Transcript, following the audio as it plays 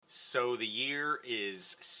So the year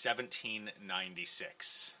is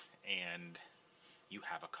 1796, and you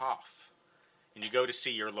have a cough. And you go to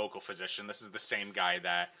see your local physician. This is the same guy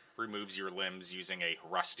that removes your limbs using a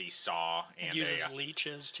rusty saw. And uses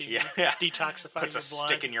leeches to detoxify puts your a blood.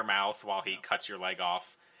 stick in your mouth while he cuts your leg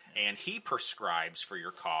off. And he prescribes for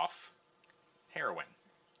your cough heroin.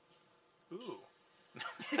 Ooh.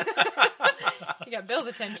 You got Bill's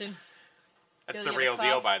attention. That's Bill, the you real have a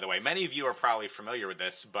deal, cough? by the way. Many of you are probably familiar with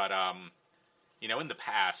this, but in the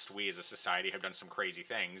past, we as a society have done some crazy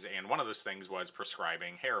things, and one of those things was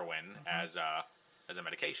prescribing heroin as a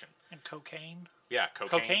medication. And cocaine. Yeah,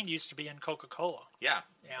 cocaine. Cocaine used to be in Coca-Cola. Yeah,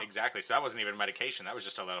 Yeah. exactly. So that wasn't even medication. That was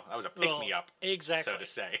just that was a pick-me-up, exactly. so to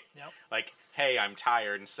say. Yep. Like, hey, I'm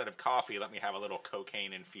tired. Instead of coffee, let me have a little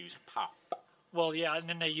cocaine-infused pop. Well, yeah, and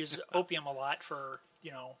then they use opium a lot for,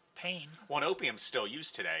 pain. Well, and opium's still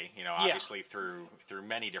used today, obviously through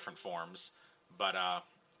many different forms. But,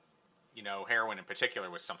 heroin in particular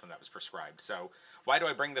was something that was prescribed. So why do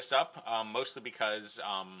I bring this up? Mostly because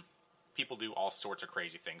people do all sorts of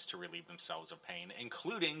crazy things to relieve themselves of pain,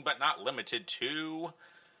 including, but not limited to,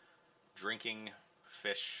 drinking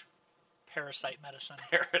fish. Parasite medicine.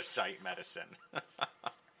 Parasite medicine.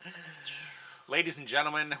 Ladies and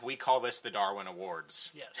gentlemen, we call this the Darwin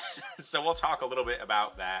Awards. Yes. So we'll talk a little bit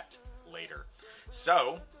about that later.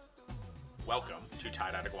 So, welcome to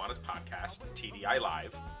Tie-Dyed Iguanas Podcast, TDI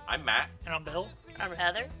Live. I'm Matt. And I'm Bill. I'm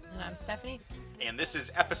Heather. And I'm Stephanie. And this is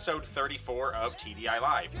episode 34 of TDI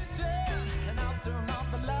Live. And I'll turn off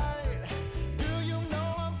the light. Do you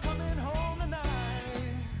know I'm coming home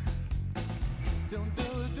tonight? Don't do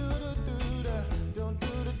don't do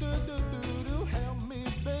help me,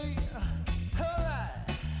 babe. Alright.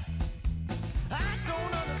 I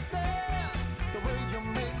don't understand the way you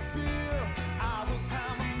make me feel. I will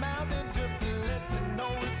climb a mountain just to let you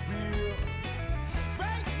know it's real.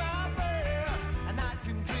 Break my bread and I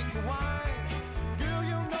can drink your wine. Girl,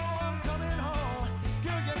 you know I'm coming home.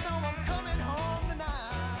 Girl, you know I'm coming home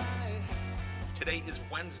tonight. Today is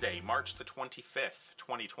Wednesday, March the 25th,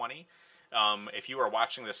 2020. If you are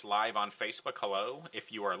watching this live on Facebook, hello. If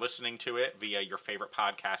you are listening to it via your favorite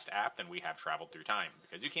podcast app, then we have traveled through time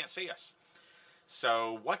because you can't see us.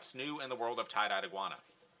 So what's new in the world of Tie-Dyed Iguana?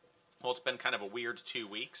 Well, it's been kind of a weird 2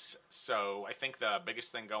 weeks. So I think the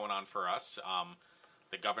biggest thing going on for us,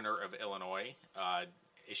 the governor of Illinois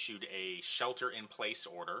issued a shelter-in-place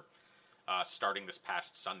order starting this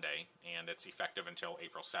past Sunday, and it's effective until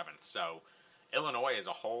April 7th. So Illinois as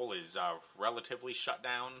a whole is relatively shut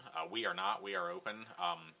down. We are not. We are open.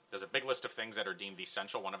 There's a big list of things that are deemed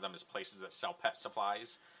essential. One of them is places that sell pet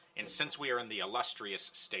supplies. And since we are in the illustrious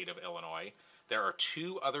state of Illinois, there are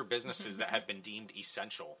 2 other businesses that have been deemed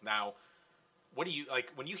essential. Now, what do you,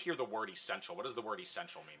 like, when you hear the word essential, what does the word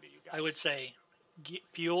essential mean to you guys? I would say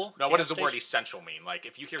fuel. No, what does gas the word station, essential mean? Like,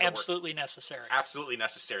 if you hear the absolutely necessary. word... Absolutely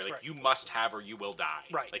necessary. Like, Correct. you must have or you will die.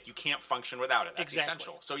 Right. Like, you can't function without it. That's Exactly.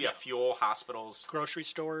 essential. So, yeah, Yeah. fuel, hospitals. Grocery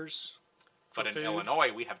stores. But in food.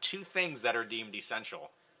 Illinois, we have 2 things that are deemed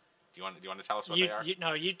essential. Do you want to tell us what they are?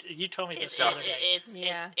 You told me this It's the other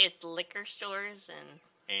day. it's liquor stores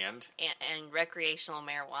And and recreational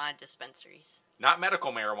marijuana dispensaries. not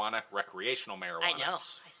medical marijuana, recreational marijuana. I know.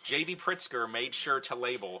 J.B. Pritzker made sure to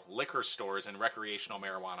label liquor stores and recreational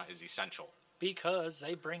marijuana as essential. Because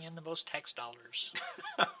they bring in the most tax dollars.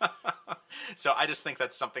 So I just think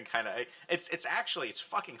that's something kind of... It's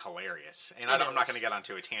fucking hilarious. And I'm not going to get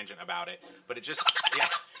onto a tangent about it. But it just... Yeah,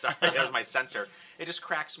 sorry, there's my censor. It just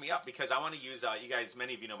cracks me up because I want to use... you guys,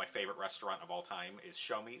 many of you know my favorite restaurant of all time is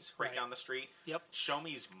Show Me's right down the street. Yep. Show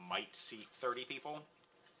Me's might seat 30 people.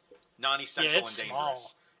 Non-essential Yeah, and it's dangerous.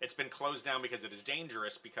 small. It's been closed down because it is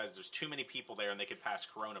dangerous because there's too many people there and they could pass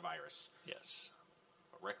coronavirus. Yes.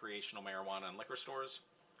 But recreational marijuana and liquor stores,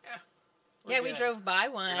 Yeah, we good. drove by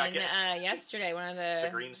one not getting- yesterday. One of the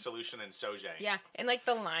Green Solution in Soje. Yeah, and like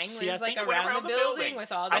the line See, was I like think- around the building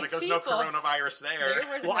with all I'm these like, there's people. no coronavirus there.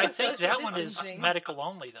 There was Well, no I think social that one is distancing. medical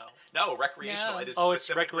only, though. No, recreational. No. It is Oh, it's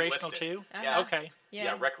specifically recreational listed. too? Uh-huh. Yeah. Okay.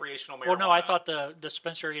 Yeah, recreational marijuana. Well, no, I thought the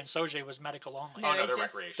dispensary in Soje was medical only. No, Oh, no, it they're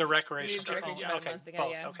just- recreational. The recreation. Moved recreational Oh, about a okay, month ago,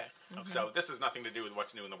 both. yeah. Okay. So this has nothing to do with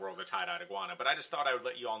what's new in the world of tie-dyed iguana, but I just thought I would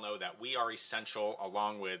let you all know that we are essential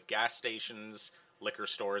along with gas stations, liquor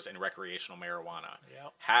stores, and recreational marijuana.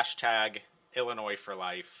 Yep. Hashtag Illinois for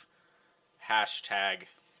life. Hashtag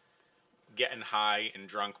getting high and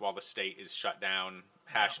drunk while the state is shut down.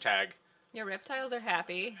 Hashtag Your reptiles are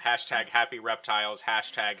happy. happy reptiles.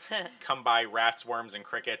 Hashtag come buy rats, worms, and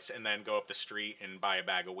crickets, and then go up the street and buy a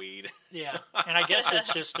bag of weed. Yeah, and I guess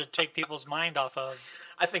it's just to take people's mind off of.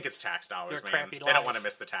 I think it's tax dollars, Their man. crappy They don't life want to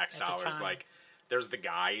miss the tax at the dollars. time. Like there's the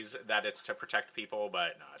guise that it's to protect people,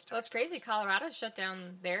 but no, it's Well, it's crazy. Colorado shut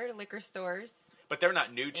down their liquor stores. But they're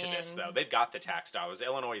not new to this, And- though. They've got the tax dollars.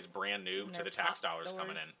 Illinois is brand new And to their the tax top dollars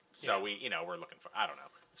coming stores. in. So Yeah. we're looking for. I don't know.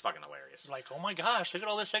 It's fucking hilarious. Like, oh my gosh, look at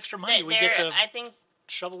all this extra money They- we get to I think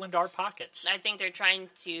shovel into our pockets. I think they're trying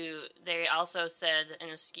to. They also said an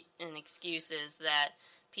excuse is that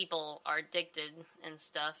people are addicted and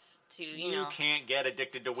stuff to You can't get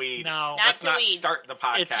addicted to weed. No. Not Let's to not weed. start the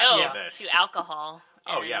podcast It's- with yeah. this. to alcohol.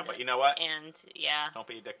 Oh, yeah, but you know what? And yeah, Don't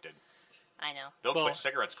be addicted. I know. They'll Well- quit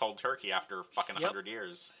cigarettes cold turkey after fucking Yep. 100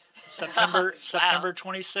 years. September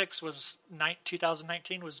 26th was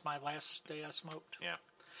 2019 was my last day I smoked. Yeah.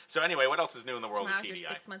 So anyway, what else is new in the world Tomorrow's of your TDI?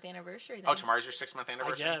 6-month anniversary. Then. Oh, tomorrow's your 6-month I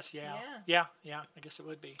anniversary? guess, yeah. Yeah. Yeah, I guess it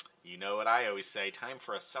would be. You know what I always say, time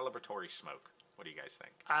for a celebratory smoke. What do you guys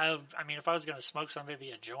think? I mean, if I was going to smoke something, it'd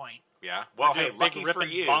be a joint. Yeah? Well, I'd do hey, a big lucky for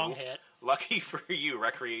ripping you. bong hit. Lucky for you,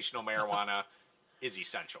 recreational marijuana is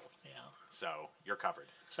essential. Yeah. So, you're covered.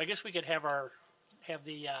 So I guess we could have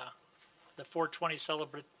the 420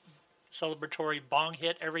 celebratory bong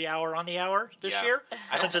hit every hour on the hour this Yeah. year,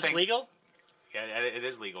 I don't since it's think- legal. Yeah, it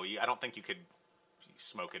is legal. I don't think you could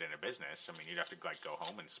smoke it in a business. I mean, you'd have to like go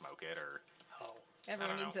home and smoke it, or Oh,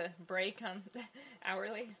 Everyone I don't needs a break on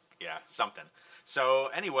hourly. yeah, something. So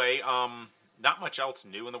anyway, not much else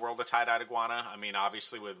new in the world of tie-dyed iguana. I mean,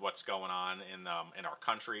 obviously with what's going on in our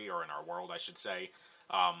country, or in our world, I should say,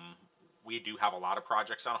 we do have a lot of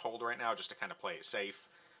projects on hold right now just to kind of play it safe.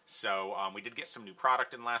 So we did get some new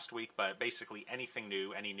product in last week, but basically anything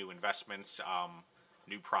new, any new investments,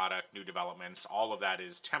 new product, new developments, all of that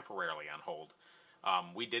is temporarily on hold.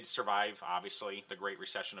 We did survive, obviously, the Great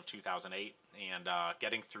Recession of 2008, and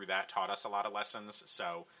getting through that taught us a lot of lessons.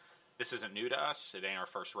 So this isn't new to us. It ain't our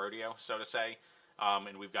first rodeo, so to say.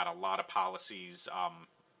 And we've got a lot of policies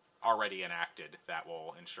already enacted that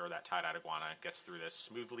will ensure that tie-dyed iguana gets through this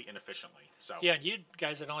smoothly and efficiently. So yeah, and you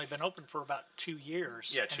guys had only been open for about 2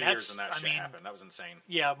 years. yeah, 2 years and that I shit mean, happened. That was insane.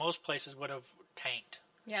 Yeah, most places would have tanked.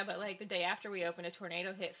 Yeah, but like the day after we opened, a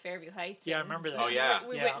tornado hit Fairview Heights. Yeah, I and remember that. Oh,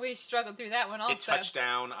 yeah. We struggled through that one also. It touched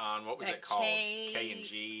down on, what was That it called? K&G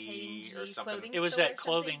K&G or something. clothing It was store that or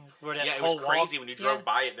clothing something? where that Yeah, it whole was crazy. wall, When you drove Yeah.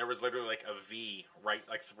 by it, there was literally like a V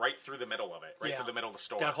right through the middle of it, right Yeah. through the middle of the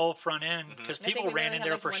store. that whole front end, because I think people we ran only in had,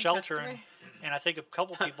 there like, for one shelter, customer. and I think a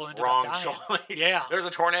couple people ended Wrong up dying. choice. Yeah. There's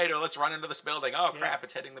a tornado. Let's run into this building. Oh, Yeah. crap.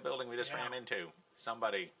 It's hitting the building we just Yeah. ran into.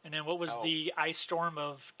 Somebody. And then what was Oh. the ice storm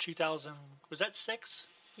of 2000? Was that 6?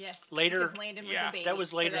 Yes. Later- because Landon was Yeah. a baby. That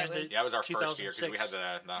was so later that in the- was- Yeah, it was our first year because we had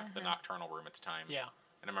 2006. the nocturnal room at the time. Yeah,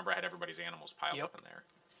 And I remember I had everybody's animals piled Yep. up in there.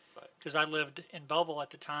 because I lived in Belleville at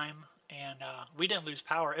the time, and we didn't lose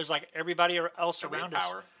power. It was like everybody else So we had around us.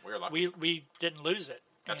 power. We were lucky. We didn't lose it.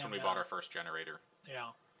 That's when And, we bought our first generator.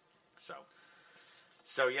 Yeah.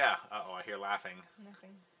 So yeah. Uh-oh, I hear laughing.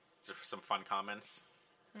 Nothing. Is there some fun comments?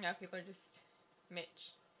 No, people are just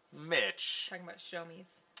Mitch Mitch. talking about show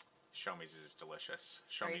me's. Show me's is delicious.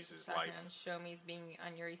 Show Grace me's is is talking life. on show me's being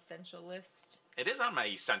on your essential list. It is on my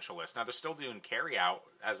essential list. Now they're still doing carry out,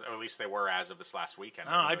 or at least they were as of this last weekend.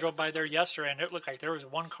 Oh, I drove by there yesterday, and it looked like there was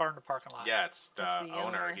one car in the parking lot. Yeah, it's the That's the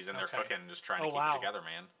owner. owner. He's in there Okay. cooking, just trying to Oh, keep wow. it together,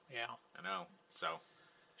 man. Yeah. I know. So,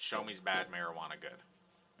 Show Me's bad, marijuana good.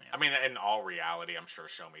 Yeah. I mean, in all reality, I'm sure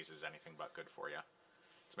Show Me's is anything but good for you.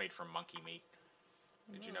 It's made from monkey meat.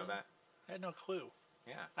 Did you know that? I had no clue.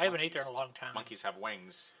 Yeah. I haven't ate there in a long time. Monkeys have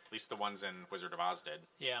wings. At least the ones in Wizard of Oz did.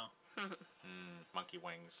 Yeah. Monkey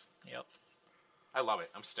wings. Yep. I love it.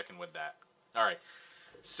 I'm sticking with that. All right.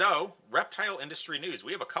 So, reptile industry news.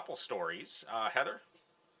 We have a couple stories. Heather,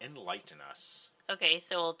 enlighten us. Okay,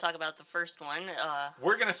 so we'll talk about the first one.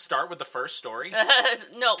 We're going to start with the first story.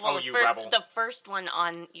 No, well, Oh, you first, rebel. the first one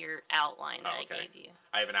on your outline that Oh, okay. I gave you.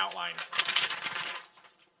 I have an outline.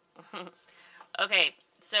 Okay,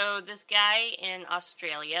 so this guy in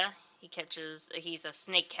Australia, he's a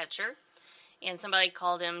snake catcher, and somebody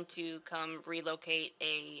called him to come relocate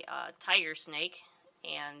a tiger snake,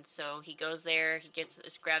 and so he goes there,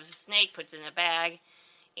 grabs a snake, puts it in a bag,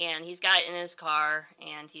 and he's got it in his car,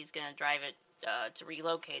 and he's going to drive it to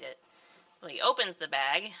relocate it. When he opens the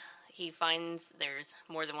bag, he finds there's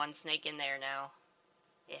more than one snake in there now.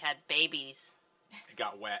 It had babies. It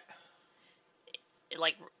got wet.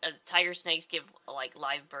 Like tiger snakes give like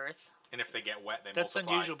live birth. And if they get wet, they That's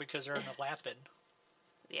multiply. unusual because they're in the lapid.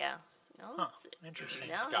 Yeah. No. Huh. it's- Interesting.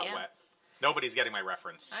 No. Got yeah. wet. Nobody's getting my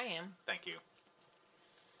reference. I am. Thank you.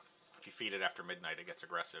 If you feed it after midnight, it gets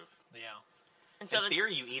aggressive. Yeah. And so in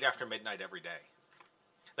theory, you eat after midnight every day.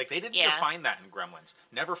 Like, they didn't Yeah. define that in Gremlins.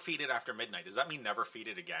 Never feed it after midnight. Does that mean never feed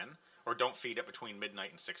it again? Or don't feed it between midnight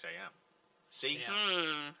and 6 a.m.? See? Yeah.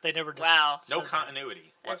 Hmm. They never just Wow. No said that.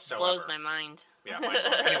 continuity That whatsoever. blows my mind. Yeah,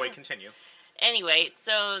 mind-blowing. Anyway, continue. Anyway,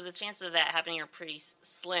 so the chances of that happening are pretty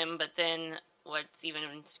slim. But then what's even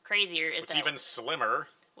crazier is It's even slimmer.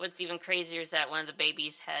 what's even crazier is that one of the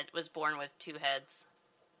babies was born with 2 heads,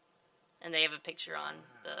 and they have a picture on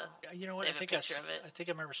the. You know what? They I have a think picture of it. I think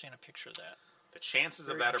I remember seeing a picture of that. The chances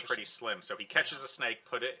of Very that are pretty interesting. slim. So he catches a snake,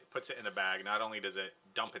 puts it in a bag. Not only does it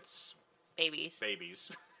dump its Babies. babies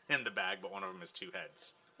in the bag, but one of them has 2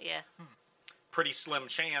 heads. Yeah. Pretty slim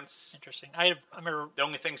chance. Interesting. I remember The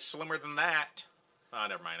only thing slimmer than that.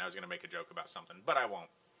 Never mind. I was going to make a joke about something, but I won't.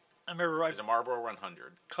 I It's a Marlboro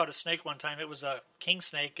 100. caught a snake one time. It was a king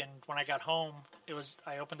snake, and when I got home,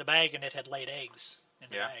 I opened the bag and it had laid eggs in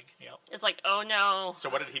the Yeah. bag. Yep. It's like, oh no. So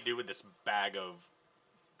what did he do with this bag of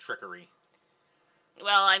trickery?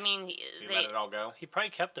 Well, I mean, He they. let it all go? He probably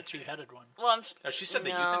kept the 2-headed one. Well, Oh, she said they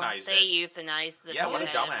no, euthanized they it. euthanized the Yeah, what a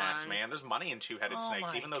two-headed dumbass, one. man. There's money in 2-headed Oh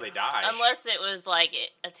snakes, my even though they God. die. Unless it was like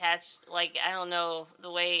attached, like I don't know the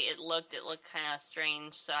way it looked kind of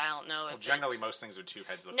strange. So I don't know if Well, generally, most things with 2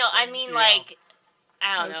 heads look No, I strange. mean Yeah. like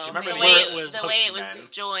I don't Do know you remember the the way original the way it was Postman?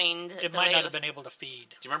 joined. It the might way not have been able to feed.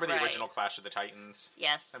 Do you remember the Right. original Clash of the Titans?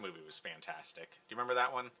 Yes. That movie was fantastic. Do you remember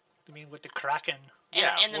that one? I mean, with the kraken.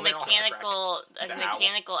 Yeah, And the well, they all have the mechanical The owl.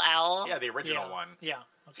 mechanical owl. Yeah, the original yeah. one. Yeah.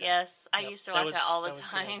 Okay. Yes, I Yep, used to that watch was- that all the that was good.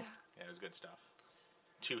 time. Yeah, it was good stuff.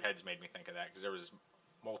 2 heads made me think of that because there was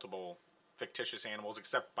multiple fictitious animals,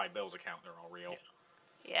 except by Bill's account, they're all real.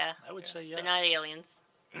 Yeah, I would Yeah. say yes. but not aliens.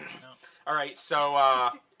 No. All right,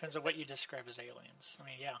 so Depends on what you describe as aliens. I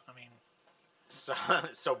mean, yeah. I mean,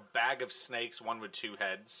 so bag of snakes, one with 2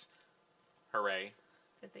 heads. Hooray!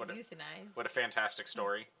 That they What a- euthanize. What a fantastic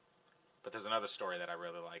story. But there's another story that I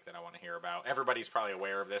really like that I want to hear about. Everybody's probably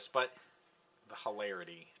aware of this, but the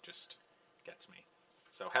hilarity just gets me.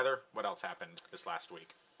 So Heather, what else happened this last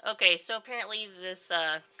week? Okay, so apparently this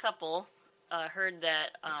couple heard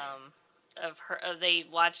that they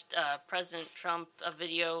watched President Trump, a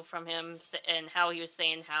video from him, and how he was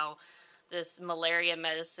saying how this malaria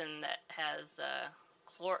medicine that has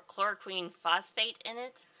chloroquine phosphate in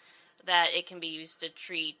it, that it can be used to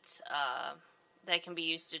treat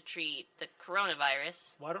the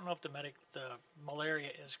coronavirus. well, I don't know if the malaria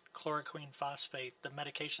is chloroquine phosphate. The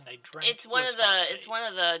medication they drink. It's one was of the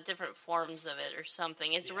phosphate. different forms of it or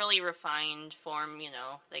something. It's a Yeah. really refined form, you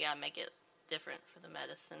know. They gotta make it different for the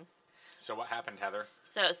medicine. So what happened, Heather?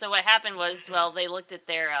 So what happened was, well, they looked at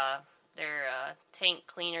their tank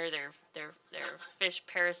cleaner, their fish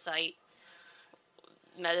parasite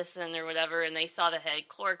medicine or whatever, and they saw that it had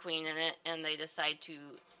chloroquine in it, and they decided to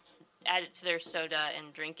add it to their soda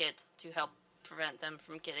and drink it to help prevent them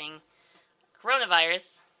from getting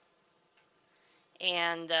coronavirus.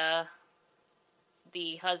 And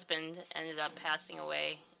the husband ended up passing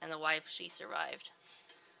away, and the wife, she survived.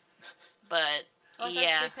 But Oh, I thought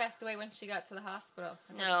yeah, she passed away when she got to the hospital. I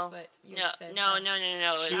think no, that's what you no, had said. no, no, no,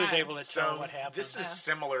 no. She was Alright. able to tell what happened. this is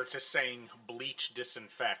similar to saying bleach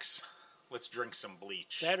disinfects. Let's drink some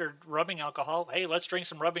bleach. That or rubbing alcohol. Hey, let's drink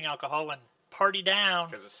some rubbing alcohol and party down.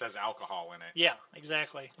 Because it says alcohol in it. Yeah,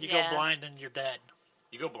 exactly. You Yeah. go blind and you're dead.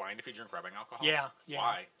 You go blind if you drink rubbing alcohol? Yeah, yeah.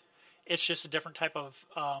 Why? It's just a different type of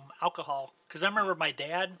alcohol. Because I remember my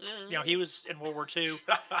dad. You know, he was in World War II.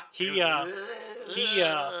 He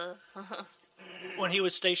when he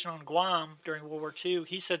was stationed on Guam during World War II,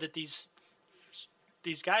 he said that these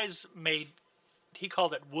guys made. He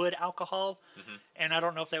called it wood alcohol, and I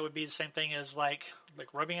don't know if that would be the same thing as like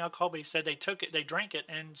rubbing alcohol. But he said they took it, they drank it,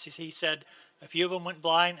 and he said a few of them went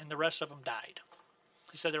blind and the rest of them died.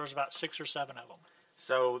 He said there was about 6 or 7 of them.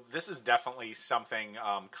 So this is definitely something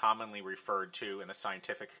commonly referred to in the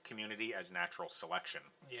scientific community as natural selection.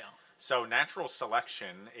 Yeah. So natural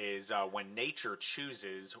selection is when nature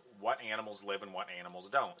chooses what animals live and what animals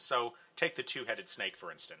don't. So take the 2-headed snake,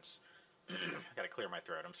 for instance. I got to clear my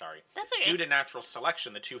throat. I'm sorry. That's okay. Due to natural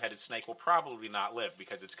selection, the 2-headed snake will probably not live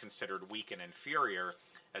because it's considered weak and inferior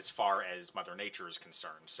as far as Mother Nature is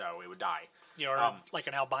concerned. So it would die. You know, like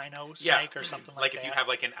an albino snake or something like that. Like if you have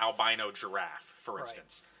like an albino giraffe, for Right.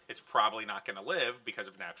 instance, it's probably not going to live because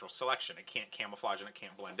of natural selection. It can't camouflage and it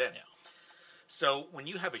can't blend in. Yeah. So when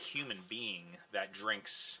you have a human being that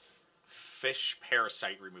drinks fish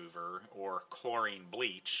parasite remover or chlorine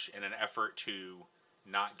bleach in an effort to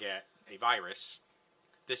not get a virus,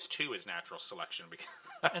 this too is natural selection because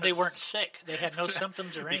And they weren't sick. They had no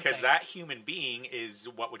symptoms or anything. because that human being is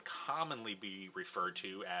what would commonly be referred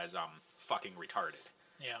to as fucking retarded.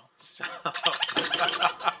 Yeah. So,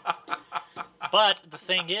 But the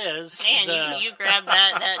thing is, Man, you grabbed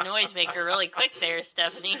that noisemaker really quick there,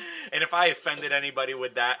 Stephanie. and if I offended anybody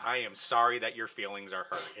with that, I am sorry that your feelings are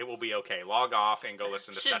hurt. It will be okay. Log off and go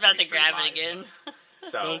listen to She's Sesame about to Street grab Live. it again.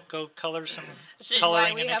 So Go color some This is why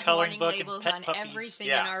coloring we in a have coloring warning book labels and pet on puppies. everything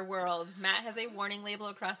Yeah. in our world. Matt has a warning label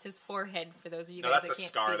across his forehead. For those of you no, guys that's that a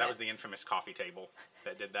can't scar. see That was the infamous coffee table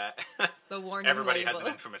that did that. the warning Everybody label. has an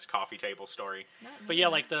infamous coffee table story. Not But me. yeah,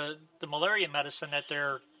 like the malaria medicine that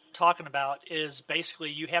they're talking about is basically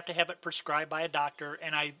you have to have it prescribed by a doctor,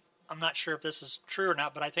 and I'm not sure if this is true or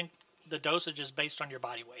not, but I think the dosage is based on your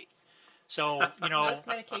body weight. So, most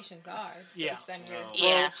medications are Yeah. based on your. Oh. well,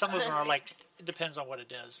 Yeah. some of them are like, it depends on what it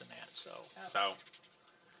is and that, so.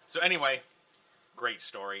 So anyway, great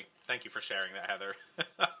story. Thank you for sharing that, Heather.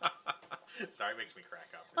 Sorry, it makes me crack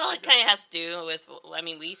up. It's Well, so it good. kind of has to do with. I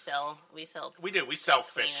mean, we sell. We do. We sell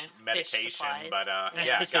fish Fish medication, supplies. but And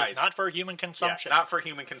yeah, it says guys, not for human yeah, consumption. not for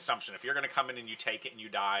human consumption. If you're going to come in and you take it and you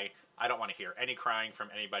die, I don't want to hear any crying from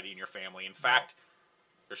anybody in your family. In fact,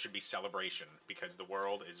 there should be celebration because the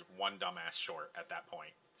world is one dumbass short at that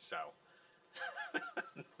point. So,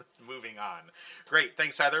 moving on. Great,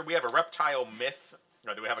 thanks, Heather. We have a reptile myth.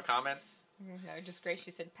 Oh, do we have a comment? No, just Grace. She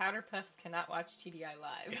said powder puffs cannot watch TDI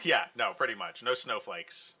live. Yeah, no, pretty much. No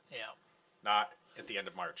snowflakes. Yeah. Not at the end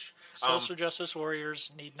of March. Social justice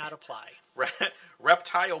warriors need not apply.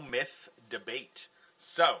 Reptile myth debate.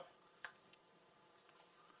 So,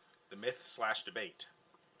 the myth/debate.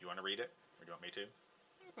 Do you want to read it, or do you want me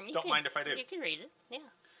to? You Don't mind if I do. You can read it. Yeah.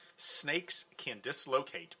 Snakes can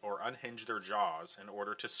dislocate or unhinge their jaws in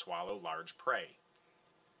order to swallow large prey.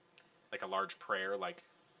 Like a large prayer, like,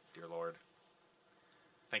 dear Lord,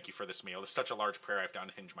 thank you for this meal. It's such a large prayer, I have to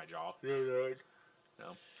unhinge my jaw. No.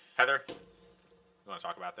 Heather, you want to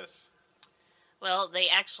talk about this? Well, they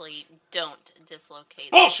actually don't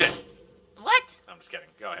dislocate. Bullshit! What? I'm just kidding.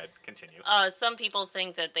 Go ahead. Continue. Some people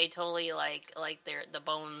think that they totally like the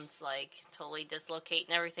bones like totally dislocate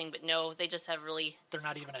and everything, but no, they just have really They're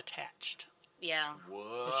not even attached. yeah.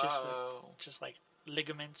 Whoa. It's just like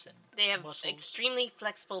ligaments and They have muscles. extremely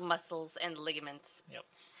flexible muscles and ligaments Yep.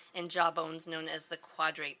 and jaw bones known as the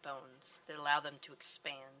quadrate bones that allow them to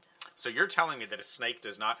expand. So you're telling me that a snake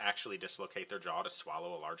does not actually dislocate their jaw to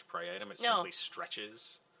swallow a large prey item? It No. simply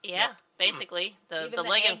stretches? Yeah, basically the Even the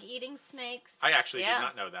ligament. egg-eating snakes. I actually Yeah. did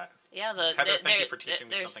not know that. Yeah, Heather, thank you for teaching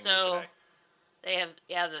me they're something so, new today.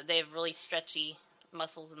 They have really stretchy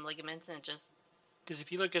muscles and ligaments, and it just Because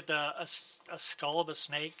if you look at a skull of a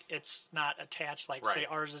snake, it's not attached like, say, Right.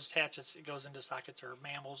 ours is attached. It goes into sockets or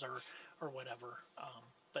mammals or whatever.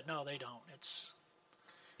 But no, they don't. It's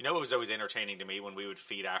You know, it was always entertaining to me when we would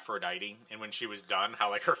feed Aphrodite, and when she was done, how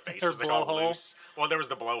like her face Her was like all blowhole? loose. Well, there was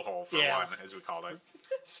the blowhole for Yeah. one, as we called it.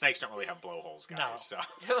 Snakes don't really have blowholes, guys. No.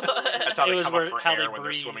 So that's how It they was come where- up for how they air when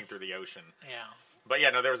they're breathe. swimming through the ocean. yeah. But yeah,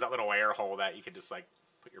 no, there was that little air hole that you could just like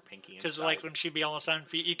put your pinky in. Because like when she'd be almost on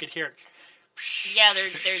feet, you could hear it. yeah, their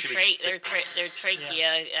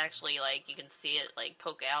trachea actually like you can see it like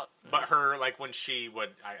poke out. But her, like when she would,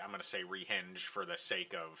 I'm going to say rehinge for the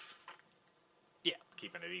sake of Yeah.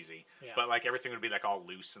 keeping it easy. Yeah. But like everything would be like all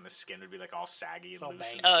loose, and the skin would be like all saggy and all loose.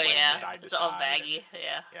 baggy. And Oh swaying yeah, side to it's all side, baggy. and-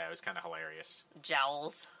 Yeah, yeah, it was kind of hilarious.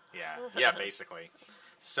 jowls. Yeah, basically.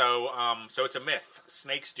 So, so it's a myth.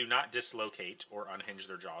 Snakes do not dislocate or unhinge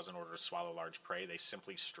their jaws in order to swallow large prey. They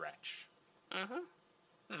simply stretch.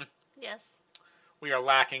 Yes. We are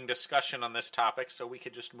lacking discussion on this topic, so we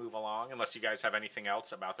could just move along, unless you guys have anything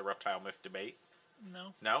else about the reptile myth debate.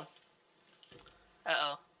 No. No?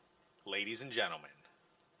 Uh Ladies and gentlemen,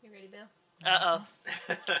 You ready, Bill? oh.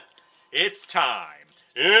 it's time.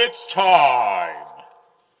 It's time.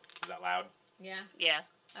 Is that loud? Yeah. Yeah.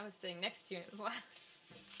 I was sitting next to you and it was loud.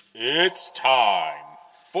 It's time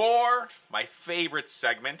for my favorite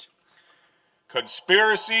segment,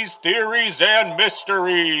 Conspiracies, Theories, and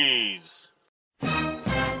Mysteries. It's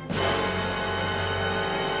like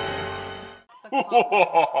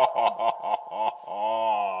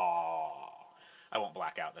I won't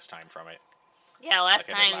black out this time from it. Yeah, last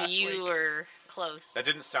Like I did time last you week. were close. That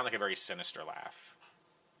didn't sound like a very sinister laugh.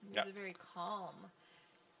 it Yeah. was a very calm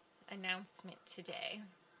announcement today.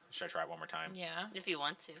 Should I try it one more time? Yeah. If you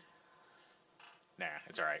want to. Nah,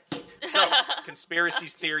 it's all right. So,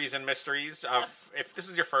 conspiracies, theories, and mysteries. If this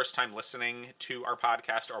is your first time listening to our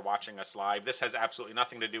podcast or watching us live, this has absolutely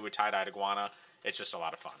nothing to do with tie-dyed iguana. It's just a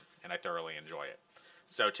lot of fun, and I thoroughly enjoy it.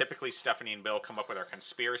 So, typically, Stephanie and Bill come up with our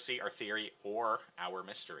conspiracy, our theory, or our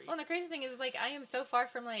mystery. Well, and the crazy thing is, like, I am so far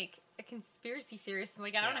from, like, a conspiracy theorist.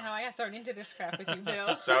 Like, I don't know how I got thrown into this crap with you,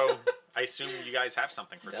 Bill. So, I assume you guys have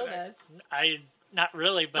something for Bill today. does. Not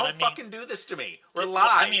really, but Don't I mean, fucking do this to me. We're Well, live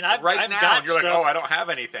I mean, I've right now, got and you're like, stuff. oh, I don't have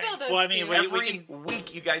anything. Bill does, Well, I mean, too. we- Every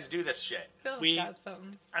week, you guys do this shit. Bill's we- got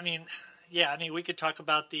something. I mean, yeah, I mean, we could talk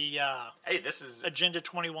about the Hey, this is Agenda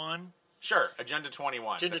 21 sure Agenda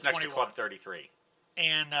 21. Agenda That's next to 21. Club 33.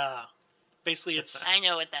 and basically it's I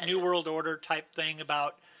know what that New is. World Order type thing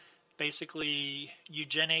about basically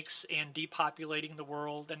eugenics and depopulating the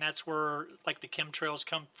world, and that's where like the chemtrails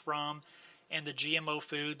come from, and the GMO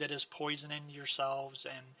food that is poisoning yourselves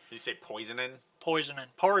and Did you say poisoning? poisoning.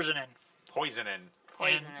 Poisoning.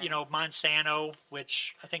 And Monsanto,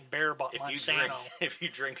 which I think Bear bought Monsanto. If you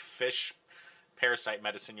drink fish parasite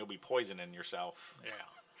medicine, you'll be poisoning yourself.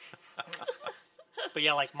 Yeah. But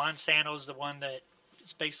yeah, like Monsanto's the one that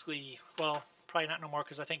is basically, well, probably not no more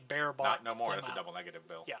because I think Bear bought Not no more. them That's a out. double negative,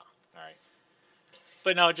 Bill. Yeah. All right.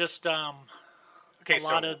 But no, just Okay. a So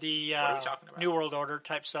lot of the what are we talking about? New World Order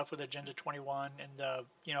type stuff with Agenda 21, and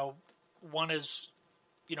one is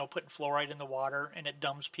putting fluoride in the water and it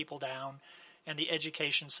dumbs people down, and the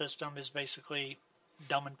education system is basically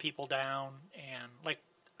dumbing people down, and like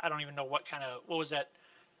I don't even know what was that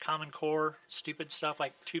Common Core stupid stuff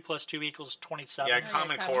like 2 + 2 = 27. Yeah, Oh,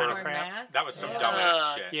 Common Common Core. Core math. That was some Yeah.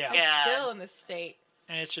 dumbass shit. Yeah. It's still in the state.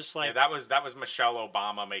 And it's just Yeah, like that was Michelle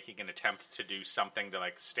Obama making an attempt to do something to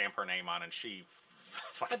like stamp her name on, and she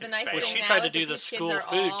fucking But the nice failed. thing she now tried to is do that the these school kids are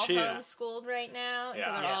food, all too. homeschooled right now, and Yeah.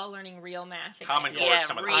 so they're Yeah. all learning real math. Again. Common Core Yeah, is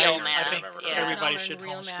some of the real ignorant math. shit I I've think ever Yeah, heard. they'll everybody learn should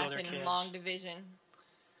real homeschool math their and kids. long division.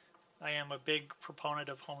 I am a big proponent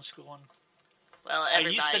of homeschooling. Well, I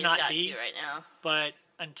used to everybody's not got be. to right now. But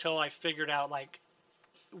until I figured out like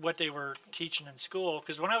what they were teaching in school,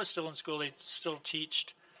 because when I was still in school, they still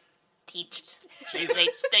teached. Teached. Jesus.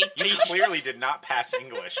 They You teach. clearly did not pass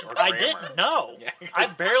English or I grammar. didn't know. Yeah, I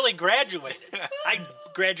barely graduated. I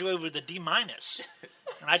graduated with a D-.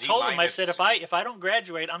 And I told them, I said, if I don't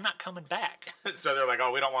graduate, I'm not coming back. So they're like,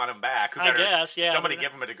 "Oh, we don't want him back." Who I better- guess, yeah, Somebody but-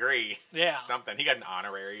 give him a degree. Yeah. Something. He got an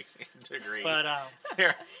honorary degree. But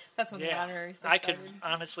That's when the yeah, honorary stuff I could started.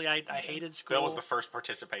 honestly, I hated school. Bill was the first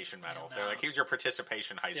participation medal. Yeah, They're no. like, "Here's your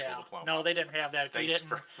participation high school yeah. diploma." No, they didn't have that. If Thanks you didn't,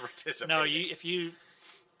 for participating. no, if you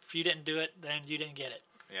didn't do it, then you didn't get it.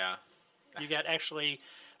 Yeah. You got actually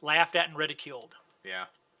laughed at and ridiculed. Yeah.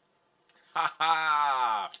 Ha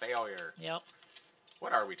ha! Failure. Yep.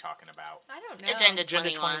 What are we talking about? I don't know. Agenda Agenda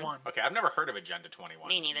 21. 21. Okay, I've never heard of Agenda 21.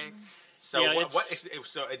 Me neither. So Yeah, what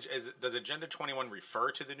it's- does Agenda 21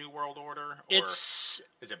 refer to the New World Order, or It's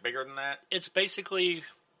is it bigger than that? it's basically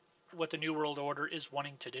what the New World Order is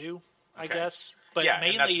wanting to do, I Okay. guess. But yeah,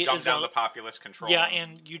 mainly and that's dumb is down the populace control. yeah,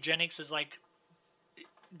 and eugenics is like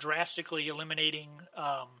drastically eliminating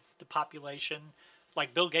the population.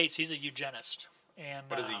 Like Bill Gates, he's a eugenist, and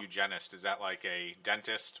What is a eugenist? Is that like a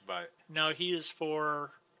dentist? But no, he is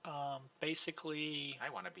for basically I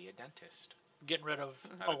want to be a dentist. getting rid of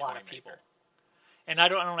Not a a lot toy of people. maker. And I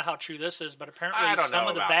don't know how true this is, but apparently I don't some know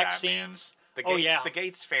of the about vaccines. that, man. Oh yeah, The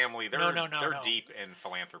Gates family, they're No. they're deep in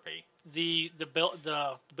philanthropy. the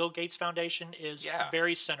Bill Gates Foundation is Yeah.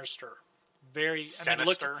 very sinister. Very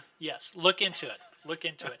Sinister? look into it. Look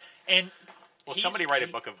into it. And Well, he's- somebody write a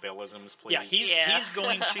he- book of Billisms, please. Yeah, he's Yeah.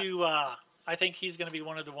 going to. I think he's going to be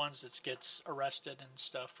one of the ones that gets arrested and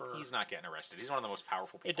stuff. For He's not getting arrested. He's one of the most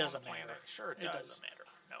powerful people it doesn't on the planet. matter. Sure, it It does. doesn't matter.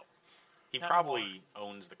 No. He Not probably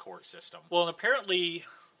owns the court system. Well, and apparently,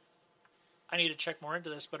 I need to check more into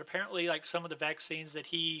this, but apparently, like some of the vaccines that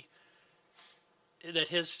he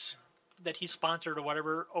sponsored or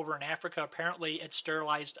whatever over in Africa, apparently it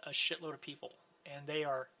sterilized a shitload of people, and they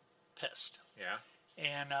are pissed. Yeah.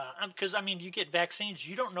 And because I mean, you get vaccines,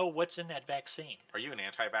 you don't know what's in that vaccine. Are you an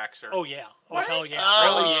anti-vaxxer? Oh yeah, oh What? hell yeah,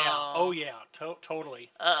 Oh. oh yeah, oh yeah, totally,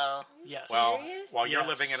 Uh-oh. yes. Well, Serious? while you're Yes.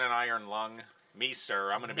 living in an iron lung, me,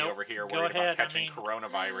 sir, I'm going to be Nope. over here Go worried ahead. about catching I mean,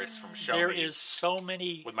 coronavirus from show there me is so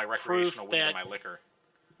many with my proof recreational weed and that my liquor.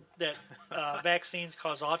 that vaccines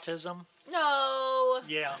cause autism. No.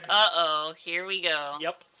 Yeah. Uh-oh. Here we go.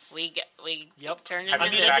 Yep. We Yep. turned Have I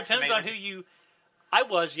into mean, you it this. depends on who you. I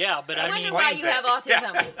was, yeah, but I I wonder mean, why Explains you have it. autism.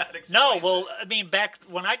 Yeah, that no. explains Well, it. I mean, back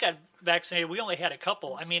when I got vaccinated, we only had a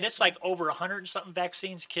couple. I mean, it's like over 100 and something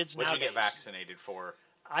vaccines kids What'd you nowadays. get vaccinated for?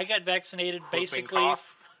 I got vaccinated Whooping basically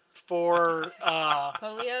cough? for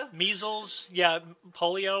Polio. measles, yeah,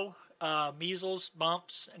 polio, measles,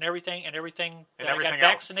 bumps, and everything that everything I got else.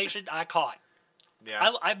 vaccinated, I caught.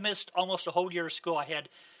 Yeah. I missed almost a whole year of school. I had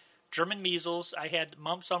German measles. I had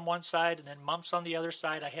mumps on one side and then mumps on the other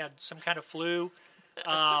side. I had some kind of flu.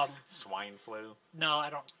 Swine flu No, I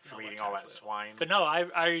don't. from know what eating kind all of that flu. swine. But no,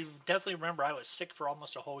 I definitely remember I was sick for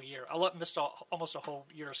almost a whole year. I missed almost a whole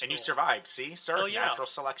year of school. And you survived. See, sir, Oh, yeah. natural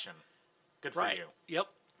selection. Good for right? you. Yep.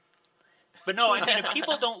 But no, I mean, if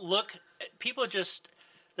people don't look. People just.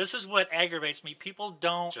 This is what aggravates me. People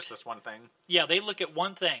don't. Just this one thing. Yeah, they look at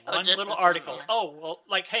one thing, Oh, one just little this one, article. yeah. Oh, well,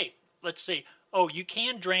 like, hey, let's see. Oh, you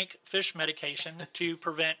can drink fish medication to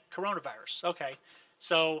prevent coronavirus. Okay.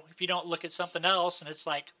 So if you don't look at something else and it's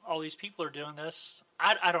like all these people are doing this,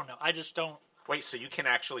 I don't know. I just don't. Wait, so you can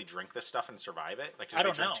actually drink this stuff and survive it? Like, do I they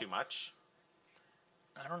don't drink know. too much?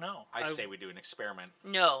 I don't know. I say we do an experiment.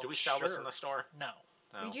 No. Do we sell this Sure. in the store? No.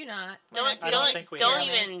 No. We do not. Don't We're not doing think we don't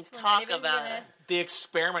have. even We're not talk even about gonna- it. The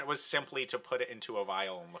experiment was simply to put it into a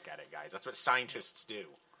vial and look at it, guys. That's what scientists do.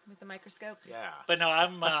 With the microscope. Yeah. But no,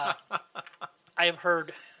 I have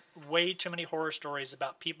heard way too many horror stories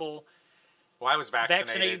about people Well, I was vaccinated.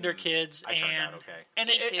 vaccinating their and kids, I turned and out okay. and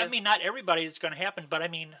Me I too. mean, not everybody is going to happen, but I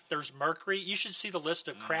mean, there's mercury. You should see the list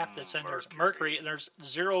of crap that's in there. There's mercury, and there's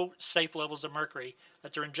 0 safe levels of mercury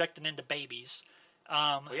that they're injecting into babies.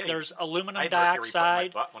 yeah, There's I aluminum had mercury put in my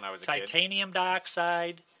dioxide, butt when I was a kid titanium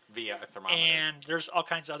dioxide, via a thermometer. and there's all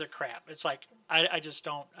kinds of other crap. It's like I just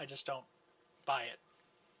don't buy it.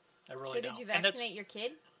 I really So don't. did you And that's- vaccinate your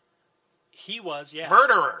kid? He was, yeah.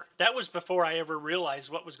 Murderer! That was before I ever realized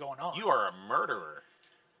what was going on. You are a murderer.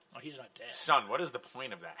 Oh, he's not dead. Son, what is the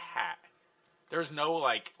point of that hat? There's no,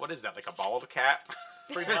 like, what is that, like a bald cap?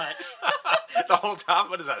 Pretty much. The whole top?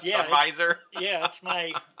 What is that, a Yeah, sun visor? Yeah, it's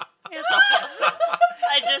my.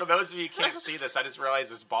 I For just those of you who can't see this, I just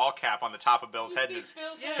realized this ball cap on the top of Bill's head. And his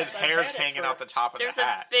Yes, I've hair's had it hanging for- out the top of there's the a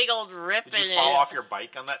hat. big old rip Did in you it. fall off your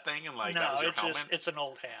bike on that thing and, like, that No, was your it's helmet? just it's an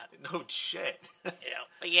old hat. No shit. Yeah,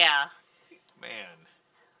 But yeah. Man.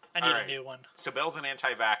 I need Alright. a new one. So Bill's an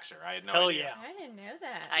anti-vaxxer. I had no Hell idea. yeah. I didn't know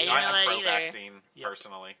that. I didn't I know am that pro-vaccine, Yep.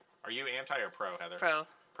 personally. Are you anti or pro, Heather? Pro.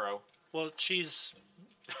 Pro? Well, she's.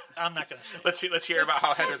 I'm not going to say. Let's hear about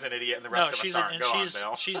how Heather's an idiot and the rest No, of she's us aren't. and Go she's on,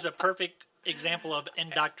 Bill. she's a perfect example of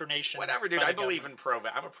indoctrination. Whatever, dude. by the I believe government.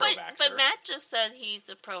 in I'm a pro-vaxxer. But Matt just said he's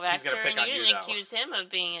a pro-vaxxer, gonna pick and on you you, didn't though. accuse him of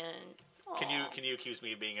being a. Can you accuse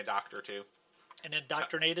me of being a doctor too? And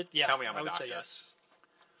indoctrinated. Yeah, Tell me I'm a I would doctor. say yes.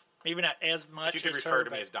 Maybe not as much. If you could as refer her,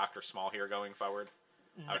 to me but as Dr. Small here going forward,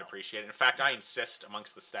 I would appreciate it. In fact, I insist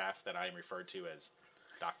amongst the staff that I am referred to as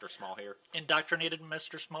Dr. Small here. indoctrinated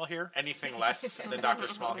Mr. Small here. Anything less than Dr.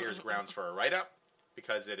 Small here is grounds for a write-up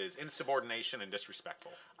because it is insubordination and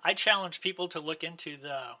disrespectful. I challenge people to look into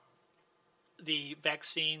the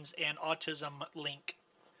vaccines and autism link.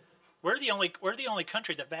 We're the only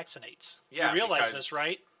country that vaccinates. Yeah, you realize because this,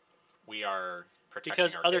 right? We are protecting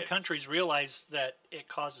Because our other kids. countries realize that it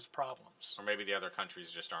causes problems. Or maybe the other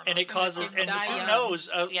countries just aren't. And on it causes, kids and die who young. knows?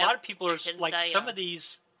 A Yep, lot of people are your kids like die some young. of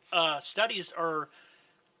these studies are.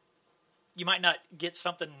 You might not get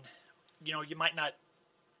something, you might not,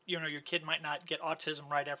 your kid might not get autism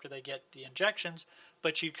right after they get the injections,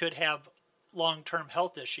 but you could have long-term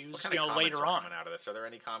health issues, What kind of comments later are on. coming out of this? Are there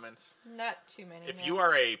any comments? Not too many. If no. you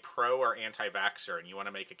are a pro or anti-vaxxer and you want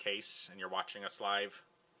to make a case and you're watching us live,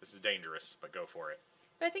 this is dangerous, but go for it.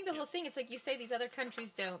 But I think the whole thing, it's like you say these other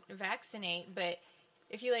countries don't vaccinate, but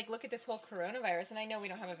if you look at this whole coronavirus, and I know we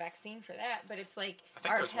don't have a vaccine for that, but it's like I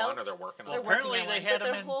think our there's health. one or they're working on They're it. Well, working apparently on they one, had but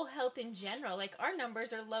them their in- whole health in general, like our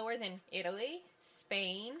numbers are lower than Italy,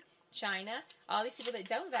 Spain, China, all these people that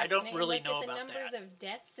don't vaccinate. I don't really look know at the about numbers that. of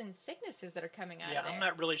deaths and sicknesses that are coming out Yeah, of there. I'm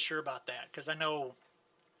not really sure about that because I know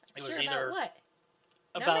it was sure either about what?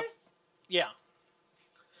 about Numbers? yeah.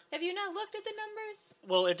 Have you not looked at the numbers?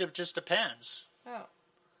 Well, it just depends. Oh,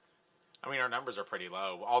 I mean, our numbers are pretty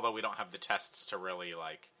low, although we don't have the tests to really,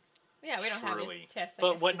 yeah, we don't Truly. have a test. I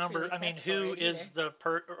But guess, what to number? truly I mean, test for who it is either.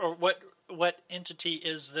 the or what entity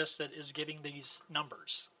is this that is giving these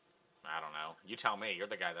numbers? I don't know. You tell me. You're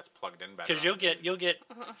the guy that's plugged in better. Because on you'll the get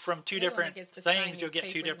news. from two You're the one different that gets to sign things. You'll these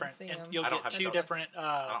get two papers and different, see and 'em. you'll I don't get have two so- different.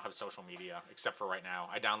 I don't have social media except for right now.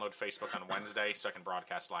 I download Facebook on Wednesday so I can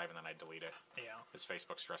broadcast live and then I delete it Yeah, because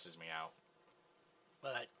Facebook stresses me out.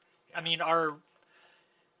 but I mean,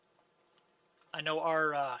 I know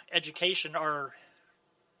our education, our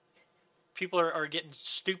people are getting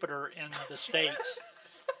stupider in the states.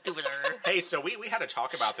 Stupider. Hey, so we had to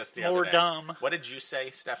talk about this the More other day. dumb. What did you say,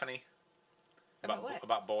 Stephanie? About what?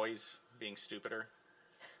 About boys being stupider?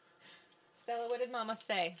 Stella, what did Mama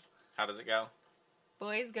say? How does it go?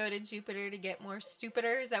 Boys go to Jupiter to get more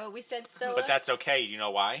stupider. Is that what we said, Stella? But that's okay. You know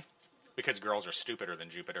why? Because girls are stupider than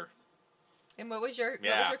Jupiter. And what was your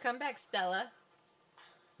Yeah. comeback, Stella?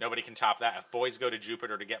 Nobody can top that. If boys go to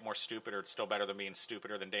Jupiter to get more stupider, it's still better than being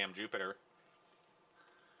stupider than damn Jupiter.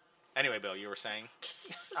 Anyway, Bill, you were saying?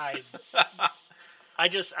 I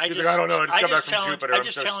just like, I don't know, I just got back from challenge, Jupiter, I I'm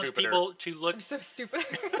just so challenge stupider. people to look I'm so stupid.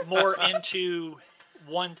 more into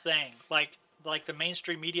one thing. Like the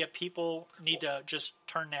mainstream media, people need to just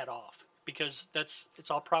turn that off because it's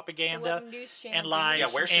all propaganda what news channel and do you lies. Yeah,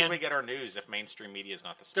 where should and we get our news if mainstream media is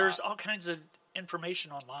not the spot? There's all kinds of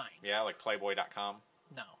information online. Yeah, like Playboy.com.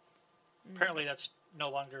 No, apparently that's no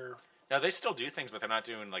longer. No, they still do things, but they're not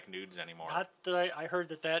doing like nudes anymore. Not that I heard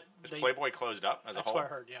that Is they, Playboy closed up as a That's whole? what I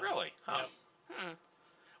heard, yeah. Really? Huh. Yep.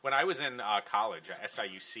 When I was in college at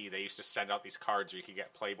SIUC, they used to send out these cards where you could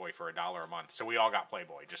get Playboy for $1 a month. So we all got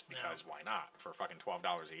Playboy just because why not? For fucking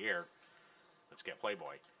 $12 a year, let's get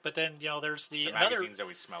Playboy. But then there's The another magazines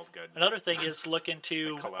always smelled good. another thing is look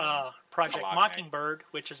into Cologne. Project Cologne. Mockingbird,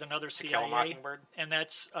 which is another To Kill a CIA, Mockingbird? and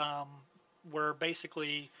that's where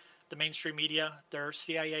basically the mainstream media, they're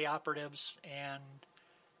CIA operatives, and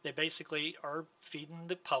they basically are feeding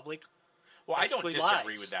the public. Well, I don't basically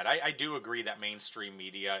disagree lies. with that. I do agree that mainstream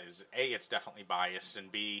media is, A, it's definitely biased,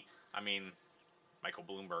 and B, I mean, Michael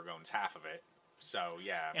Bloomberg owns half of it. So,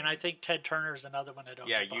 yeah. And I think Ted Turner's another one that owns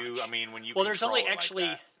yeah, a bunch. I mean, when you Well, there's control only it like actually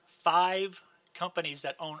that. 5 companies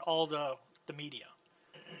that own all the media.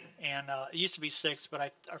 And it used to be 6, but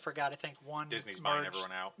I forgot. I think one Disney's buying merged.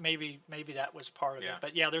 everyone out. Maybe that was part of Yeah. it.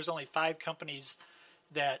 But yeah, there's only 5 companies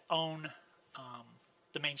that own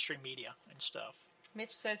the mainstream media and stuff.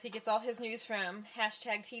 Mitch says he gets all his news from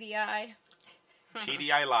 #TDI.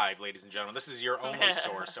 TDI Live, ladies and gentlemen. This is your only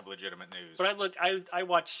source of legitimate news. But I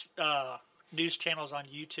watch news channels on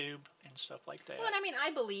YouTube and stuff like that. Well, and I mean,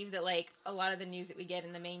 I believe that like a lot of the news that we get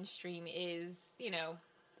in the mainstream is,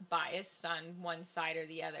 biased on one side or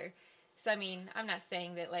the other. So I mean, I'm not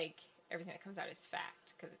saying that like everything that comes out is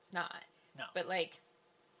fact, because it's not. No. But like,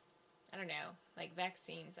 I don't know, like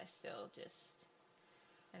vaccines, I still just.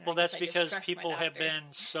 I don't know, Well, I that's guess I just because trust my people have doctor. been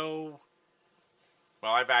so.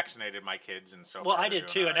 Well, I vaccinated my kids, and so Well, far I they're did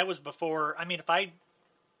doing too, all and right. that was before. I mean,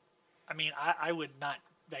 I would not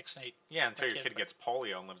vaccinate. Yeah, until my your kid, kid but- gets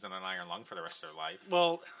polio and lives in an iron lung for the rest of their life.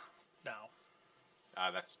 Well, no,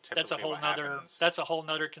 That's typically that's a whole what nother. happens. That's a whole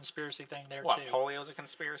nother conspiracy thing there What, too. polio's a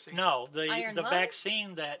conspiracy? No, the Iron lung?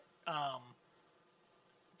 vaccine that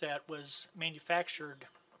that was manufactured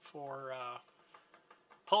for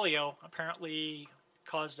polio apparently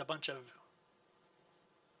caused a bunch of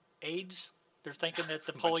AIDS. They're thinking that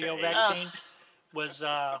the Bunch of polio AIDS. vaccine was.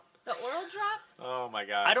 The oral drop. Oh, my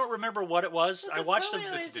God. I don't remember what it was. I Because watched polio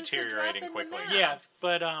the. This is just a drop deteriorating in the quickly. mouth. Yeah,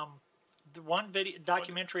 but the one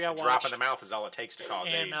documentary I watched. Drop in the mouth is all it takes to cause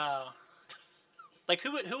and AIDS. like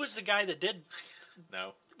who was the guy that did?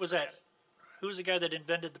 No. Was that? Who was the guy that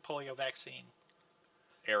invented the polio vaccine?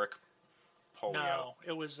 Eric Polio. No,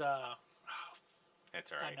 it was. It's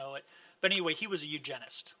all right. I know it. But anyway, he was a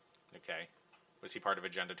eugenist. Okay. Was he part of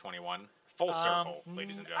Agenda 21? Full circle,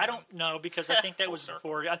 ladies and gentlemen. I don't know because I think that Full was circle.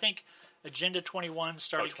 before. I think Agenda 21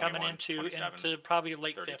 started 21, coming into 27, probably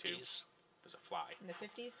late 32. 50s. There's a fly. In the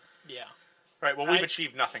 50s. Yeah. All right, well, we've I-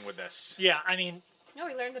 achieved nothing with this. Yeah, I mean, No,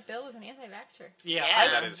 we learned that Bill was an anti-vaxxer. yeah. Yeah.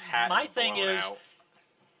 That his hat my is thing blown is, out.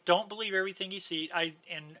 don't believe everything you see.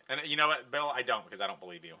 And you know what, Bill? I don't, because I don't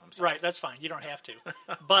believe you. I'm sorry. Right, that's fine. You don't have to.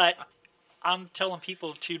 But I'm telling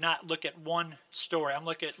people to not look at one story. I'm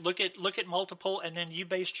look at multiple, and then you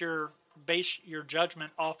base your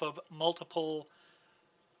judgment off of multiple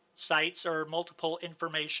sites or multiple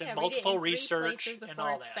information, Yeah, read it multiple in 3 research, places and before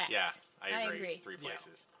all it's that. fact. Yeah, I I agree. agree. 3 Yeah.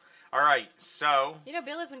 places. All right, so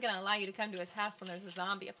Bill isn't going to allow you to come to his house when there's a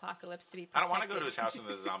zombie apocalypse to be protected. I don't want to go to his house in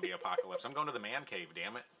the zombie apocalypse. I'm going to the man cave,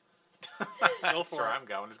 damn it. Go That's for where it. I'm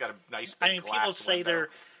going. It's got a nice big I mean, glass people say window. they're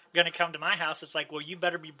going to come to my house. It's like, well, you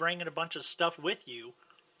better be bringing a bunch of stuff with you: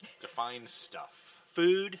 Define stuff.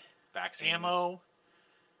 food, Vaccines. ammo,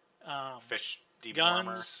 Fish dewormer.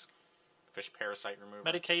 guns, Fish parasite remover.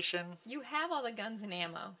 medication. You have all the guns and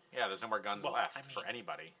ammo. Yeah, there's no more guns Well, left I mean- for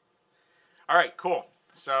anybody. All right, cool.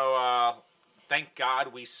 So, thank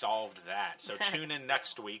God we solved that. So tune in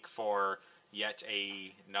next week for yet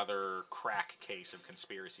another crack case of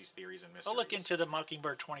conspiracies, theories, and mysteries. I'll look into the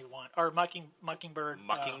Mockingbird 21 or Mockingbird.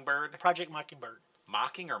 Mockingbird? Project Mockingbird.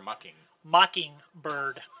 Mocking or mucking?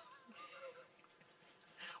 Mockingbird.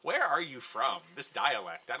 Where are you from? This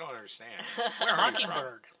dialect, I don't understand. Where are you from?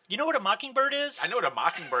 Mockingbird. You know what a mockingbird is? I know what a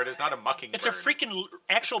mockingbird is, not a mucking It's bird. a freaking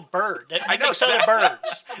actual bird that I know mimics other that.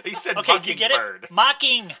 birds. He said Okay, mockingbird. you get it?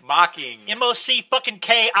 Mocking. Mocking M-O-C fucking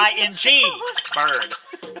K-I-N-G. bird.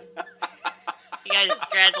 You guys just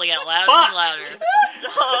gradually got louder Fuck. and louder.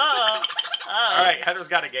 All right, Heather's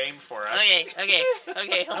got a game for us. Okay.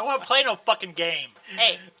 I don't want to play no fucking game.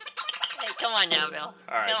 Hey, come on now, Bill. All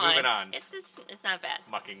right, come moving on. It's not bad.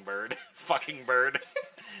 Mockingbird. Fucking bird.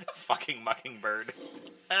 Fucking mockingbird.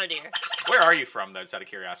 Oh dear. Where are you from, though, just out of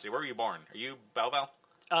curiosity? Where were you born? Are you Belleville?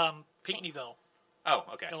 Pinckneyville, Oh,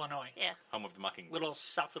 okay. Illinois. Yeah. Home of the mockingbirds. Little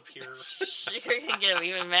south of here. You're gonna get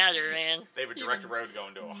even madder, man. They have a direct road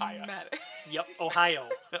going to Ohio. Matter. Yep, Ohio.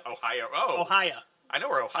 Ohio. Oh, Ohio. I know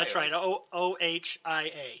where Ohio That's right. is.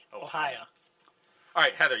 O-H-I-A. Ohio. All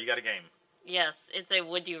right, Heather, you got a game. Yes, it's a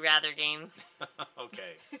would you rather game.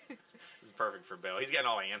 Okay. This is perfect for Bill. He's getting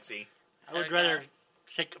all antsy. I would Okay. rather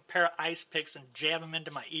take a pair of ice picks and jab them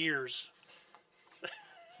into my ears.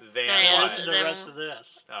 Than Yeah, what? Listen to the rest of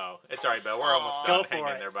this. Oh, it's all right, Bill. We're almost Aw. done. Go for Hang in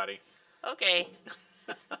it. there, buddy. Okay.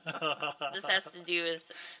 This has to do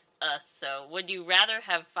with us. So, would you rather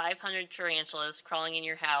have 500 tarantulas crawling in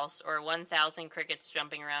your house or 1,000 crickets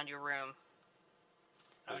jumping around your room?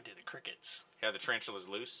 I would do the crickets. Yeah, the tarantula's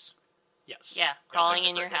loose. Yes. Yeah, I'll crawling take the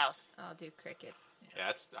in your crickets. house. I'll do crickets. Yeah,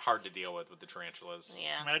 it's hard to deal with the tarantulas. I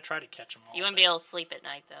Yeah. mean, I'd try to catch them all. You wouldn't be able to sleep at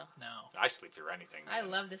night, though. No. I sleep through anything. I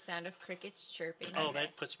man. love the sound of crickets chirping. Oh,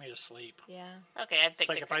 that puts me to sleep. Yeah. Okay, I'd pick It's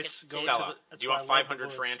like the if I crickets. go too. to Stella, that's do you why want I love the 500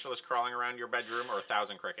 woods. tarantulas crawling around your bedroom or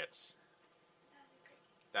 1,000 crickets?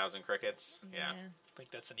 1,000 crickets? Yeah. I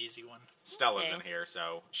think that's an easy one. Stella's Okay. in here,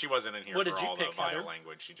 so she wasn't in here What for did you all pick, the vile Heather?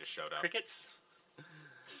 language. She just showed up. Crickets?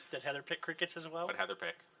 Did Heather pick crickets as well? But Heather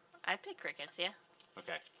pick. I'd pick crickets, yeah.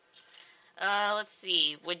 Okay. Let's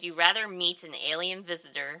see. Would you rather meet an alien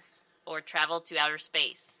visitor or travel to outer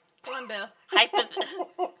space? Come on, Bill.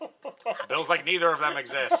 Bill's like, neither of them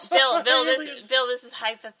exist. Bill, Aliens. this is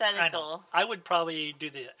I know. hypothetical. I would probably do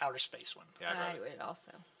the outer space one. Yeah, I'd I rather- would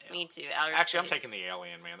also. Me too. Outer Actually, I'm space. taking the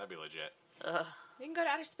alien, man. That'd be legit. Ugh. You can go to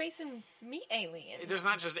outer space and meet aliens. There's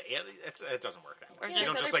not just it doesn't work that Or way. just You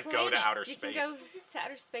don't there's just other like go to planets. outer You space. can go to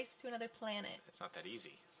outer space to another planet, It's not that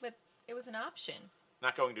easy. but it was an option.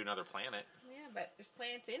 Not going to another planet. Yeah, but there's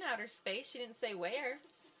planets in outer space. She didn't say where.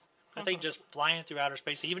 I think just flying through outer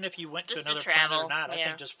space, even if you went to Just to another planet travel, or not, I yeah.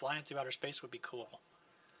 think just flying through outer space would be cool.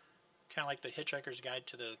 Kind of like the Hitchhiker's Guide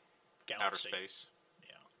to the Galaxy. Outer space.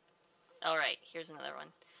 Yeah. All right, here's another one.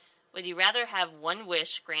 Would you rather have one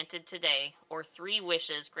wish granted today or 3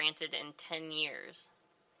 wishes granted in 10 years?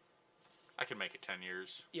 I could make it 10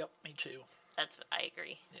 years. Yep, me too. I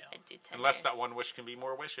agree. Yeah. I'd do 10 Unless years. that one wish can be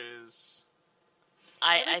more wishes.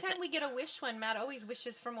 Every I time we get a wish one, Matt always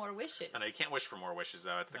wishes for more wishes. I know you can't wish for more wishes,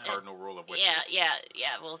 though. It's the No. cardinal rule of wishes. yeah,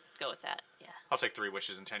 we'll go with that. Yeah. I'll take 3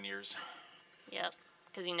 wishes in 10 years. Yep.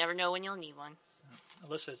 Because you never know when you'll need one.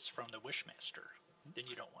 Unless it's from the Wishmaster. Then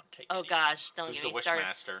you don't want to take Oh any. gosh, don't Who's get the me started.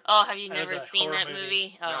 Wishmaster? Oh, have you That was never a seen horror that movie.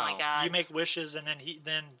 movie? Oh my No. god. You make wishes and then he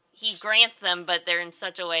grants them, but they're in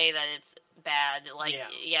such a way that it's bad. Like,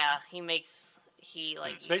 Yeah. he like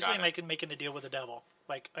it's basically Got it. making a deal with the devil.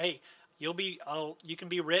 Like, hey, you can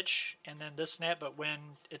be rich and then this and that, but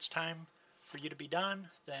when it's time for you to be done,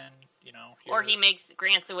 then or he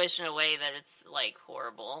grants the wish in a way that it's like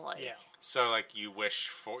horrible, like yeah. So, like, you wish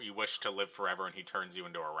to live forever, and he turns you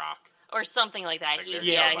into a rock. or something like that. It's like, He, there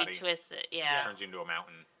you yeah, go, he buddy. twists it. Yeah, Turns you into a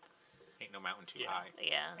mountain. Ain't no mountain too Yeah. high.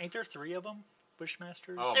 yeah. Ain't there 3 of them?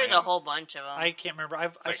 Wishmasters? Oh, There's man. a whole bunch of them. I can't remember.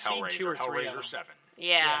 I've It's like seen 2 or 3 Hellraiser. of them. Hellraiser 7.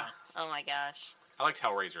 yeah. Yeah. Oh my gosh. I liked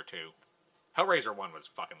Hellraiser 2. Hellraiser 1 was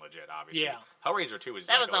fucking legit, obviously. Yeah. Hellraiser 2 is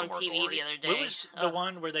That like was a on little more TV gory. the other day. What was the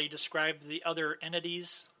one where they described the other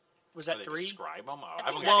entities? Was Oh, that they 3? describe them? Oh, think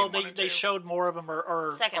I've only Well, seen 1 and 2. they showed more of them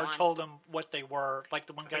or Second one. told them what they were. Like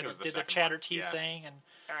the one guy think it that was the did the second chatter one, teeth yeah. thing, and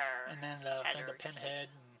then the Chatter pinhead,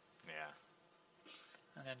 Yeah.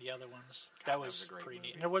 and then the other ones. God, That that was was a great pretty neat.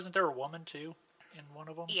 movie. And there wasn't there a woman too in one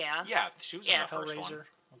of them? Yeah. Yeah, she was Yeah. in the first one. Hellraiser.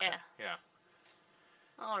 Okay. Yeah. Yeah.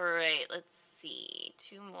 All right, let's see.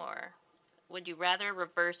 2 more. Would you rather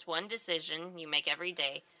reverse one decision you make every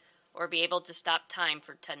day or be able to stop time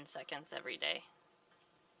for 10 seconds every day?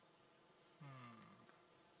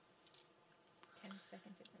 10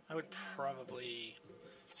 seconds isn't I would very long. probably.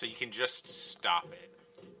 So you can just stop it.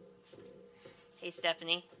 Hey,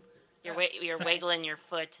 Stephanie, you're wiggling your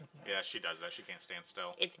foot. Yeah, she does that. She can't stand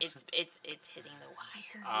still. It's hitting the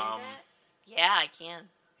Can wire. you Um, do that? Yeah, I can.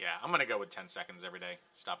 Yeah, I'm gonna go with 10 seconds every day,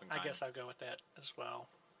 stopping time. I guess I'll go with that as well.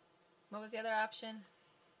 What was the other option?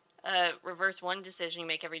 Reverse one decision you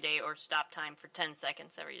make every day or stop time for 10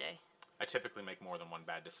 seconds every day. I typically make more than one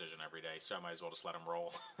bad decision every day, so I might as well just let them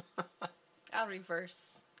roll. I'll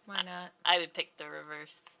reverse. Why not? I would pick the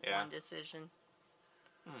reverse Yeah. one decision.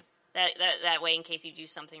 That way, in case you do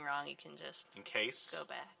something wrong, you can just In case. go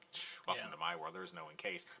back. Welcome Yeah. to my world. There's no in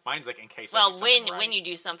case. Mine's like in case. Well, I do something when right. you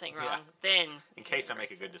do something wrong, Yeah. then In case I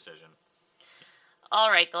make a good decision. All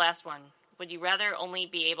right, the last one. Would you rather only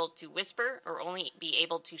be able to whisper or only be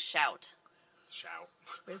able to shout? Shout.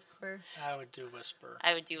 Whisper. I would do whisper.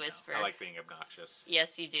 I would do whisper. I like being obnoxious.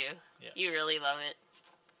 Yes, you do. Yes. You really love it.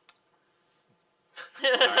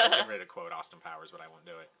 Sorry, I was getting ready to quote Austin Powers, but I won't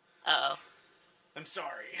do it. Uh-oh. I'm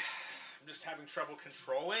sorry. I'm just having trouble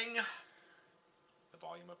controlling the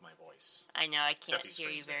volume of my voice. I know, I can't Except he hear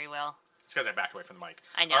you screams it. very well. It's because I backed away from the mic.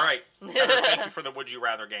 I know. All right. Heather, thank you for the Would You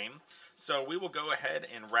Rather game. So we will go ahead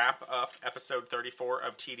and wrap up episode 34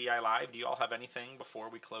 of TDI Live. Do you all have anything before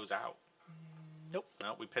we close out? Nope.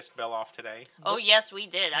 No, we pissed Bill off today. Oh, yes, we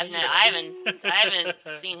did. I haven't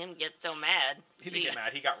seen him get so mad. He didn't get Jeez.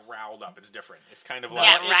 mad. He got riled up. It's different. It's kind of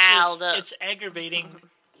Yeah, like... riled up. It's aggravating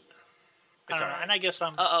I don't know. alright. And I guess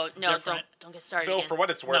I'm No, different. don't get started. Bill, again. for what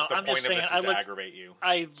it's worth, No, the I'm point just of this saying, is I look- to aggravate you.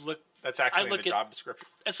 I look. That's actually I in the look at- job description.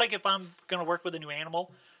 It's like if I'm going to work with a new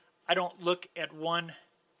animal, I don't look at one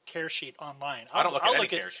care sheet online. I don't look at I'll any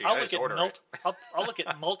care sheet. I'll I look just at order it. I'll look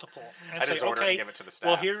at multiple and I say, just order it okay, and give it to the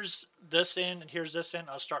well, staff. here's this in and here's this in.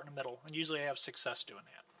 I'll start in the middle, and usually I have success doing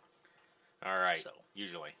that. All right. So.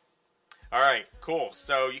 Usually. All right. Cool.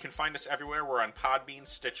 So you can find us everywhere. We're on Podbean,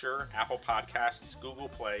 Stitcher, Apple Podcasts, Google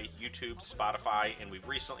Play, YouTube, Spotify, and we've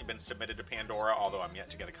recently been submitted to Pandora, although I'm yet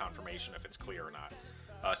to get a confirmation if it's clear or not.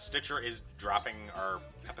 Stitcher is dropping our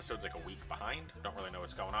episodes like a week behind. Don't really know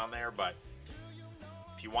what's going on there, but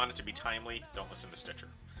if you want it to be timely, don't listen to Stitcher.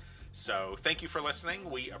 So thank you for listening.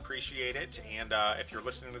 We appreciate it. And if you're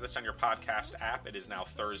listening to this on your podcast app, it is now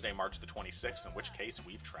Thursday, March the 26th, in which case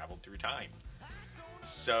we've traveled through time.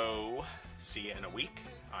 So see you in a week.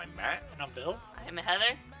 I'm Matt. And I'm Bill. I'm Heather.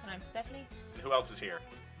 And I'm Stephanie. And who else is here?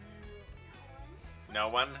 No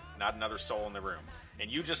one? Not another soul in the room. And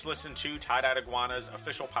you just listened to Tie-Dyed Iguana's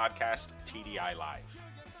official podcast, TDI Live.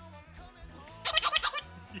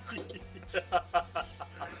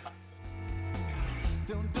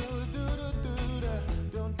 Don't do do do do da.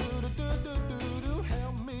 Don't do do do do do do.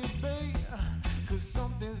 Help me, babe, 'cause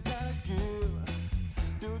something's gotta give.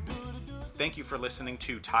 Do do do do. Thank you for listening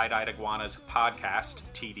to Tie-Dyed Iguana's podcast,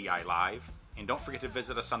 TDI Live. And don't forget to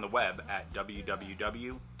visit us on the web at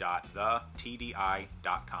www.thetdi.com.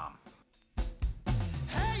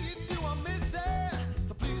 Hey, it's you I'm missing.